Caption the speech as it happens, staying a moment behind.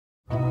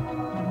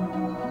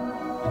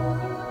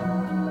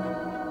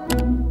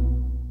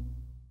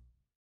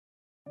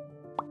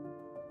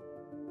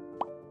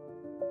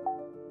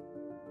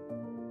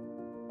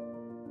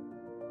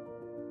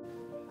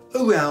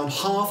Around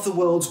half the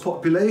world's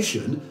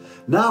population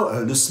now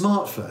own a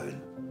smartphone.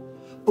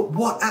 But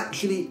what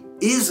actually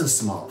is a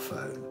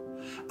smartphone?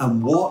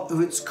 And what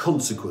are its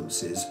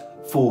consequences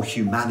for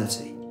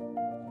humanity?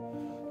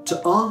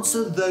 To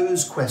answer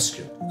those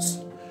questions,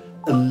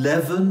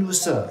 11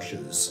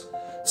 researchers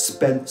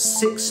spent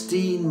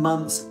 16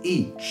 months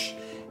each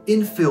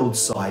in field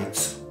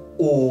sites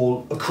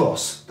all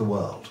across the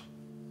world.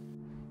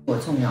 我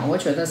重要，我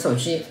觉得手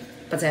机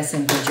不在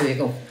身边就有一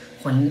个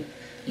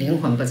灵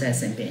魂不在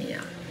身边一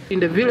样。 In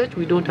the village,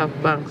 we don't have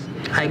banks.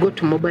 I go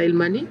to mobile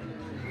money,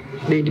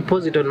 they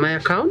deposit on my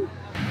account,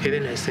 and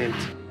then I send.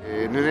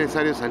 No es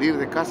necesario salir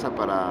de casa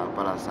para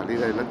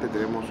salir adelante,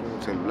 tenemos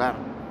un celular.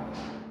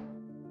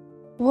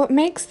 What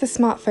makes the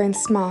smartphone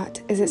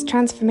smart is its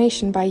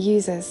transformation by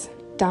users,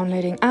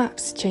 downloading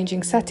apps,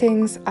 changing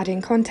settings,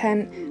 adding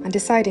content, and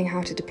deciding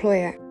how to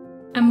deploy it.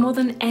 And more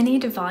than any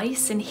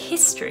device in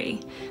history,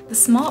 the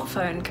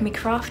smartphone can be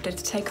crafted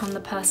to take on the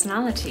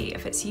personality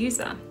of its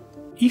user.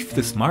 If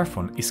the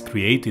smartphone is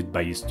created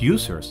by its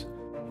users,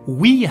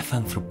 we as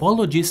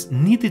anthropologists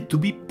needed to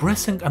be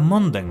present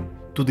among them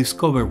to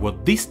discover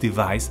what this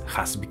device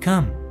has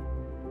become.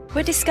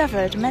 We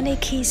discovered many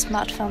key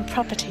smartphone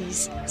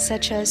properties,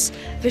 such as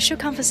visual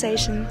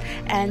conversation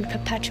and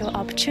perpetual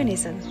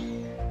opportunism.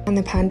 And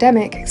the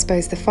pandemic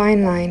exposed the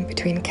fine line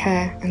between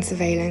care and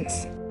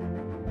surveillance.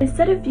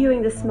 Instead of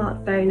viewing the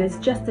smartphone as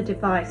just a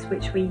device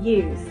which we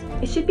use,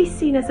 it should be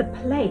seen as a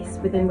place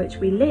within which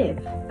we live,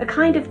 a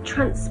kind of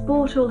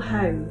transportal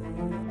home.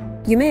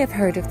 You may have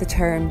heard of the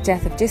term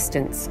death of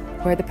distance,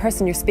 where the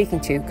person you're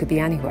speaking to could be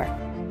anywhere.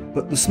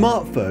 But the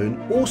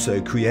smartphone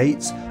also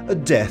creates a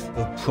death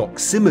of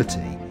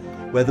proximity,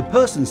 where the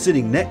person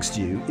sitting next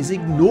to you is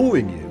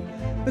ignoring you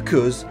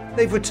because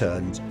they've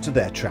returned to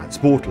their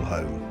transportal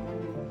home.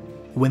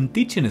 When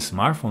teaching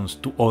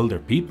smartphones to older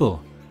people,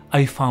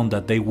 I found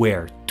that they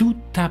were 2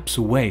 taps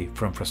away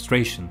from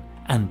frustration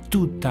and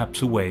 2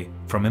 taps away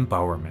from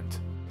empowerment.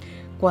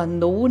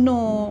 Cuando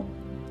uno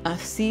ha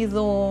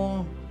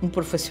sido un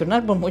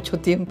profesional por mucho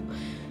tiempo,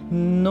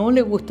 no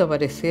le gusta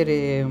parecer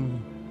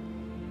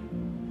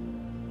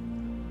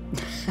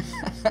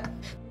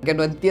que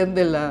no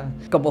entiende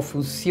cómo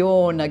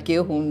funciona, qué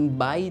es un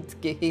byte,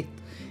 qué es.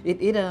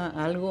 Era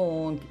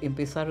algo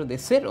empezar de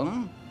cero,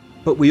 ¿no?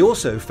 But we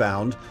also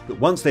found that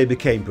once they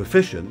became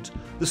proficient,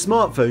 the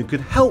smartphone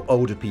could help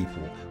older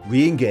people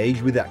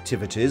re-engage with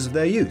activities of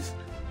their youth.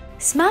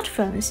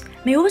 Smartphones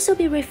may also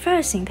be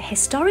reversing the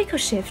historical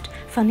shift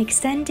from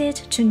extended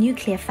to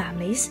nuclear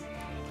families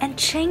and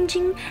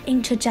changing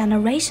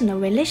intergenerational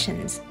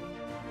relations.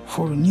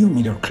 For a new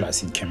middle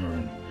class in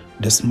Cameroon,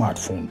 the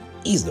smartphone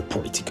is the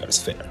political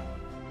sphere.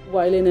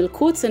 While in El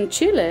Quds and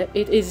Chile,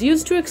 it is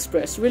used to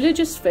express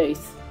religious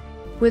faith.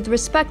 With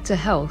respect to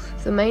health,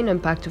 the main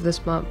impact of the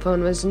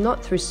smartphone was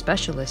not through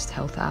specialist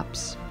health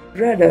apps.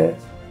 Rather,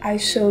 I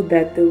showed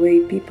that the way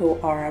people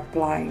are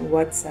applying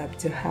WhatsApp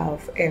to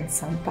health in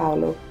São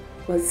Paulo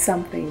was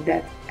something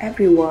that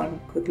everyone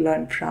could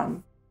learn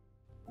from.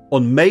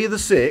 On May the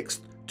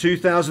 6th,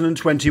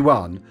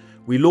 2021,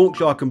 we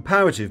launched our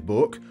comparative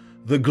book,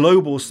 The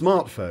Global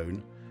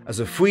Smartphone,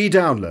 as a free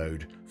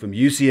download from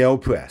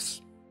UCL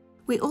Press.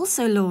 We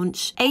also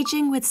launch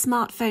Aging with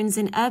Smartphones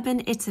in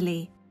Urban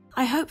Italy.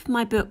 I hope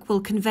my book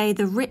will convey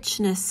the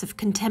richness of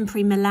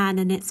contemporary Milan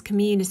and its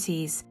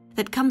communities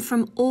that come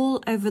from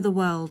all over the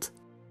world.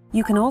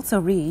 You can also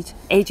read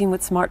Aging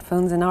with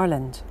Smartphones in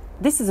Ireland.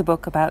 This is a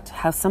book about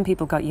how some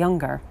people got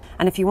younger,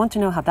 and if you want to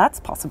know how that's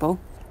possible,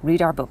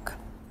 read our book.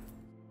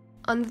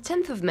 On the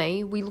 10th of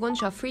May, we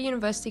launch our free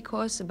university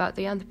course about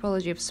the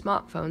anthropology of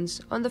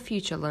smartphones on the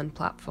FutureLearn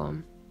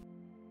platform.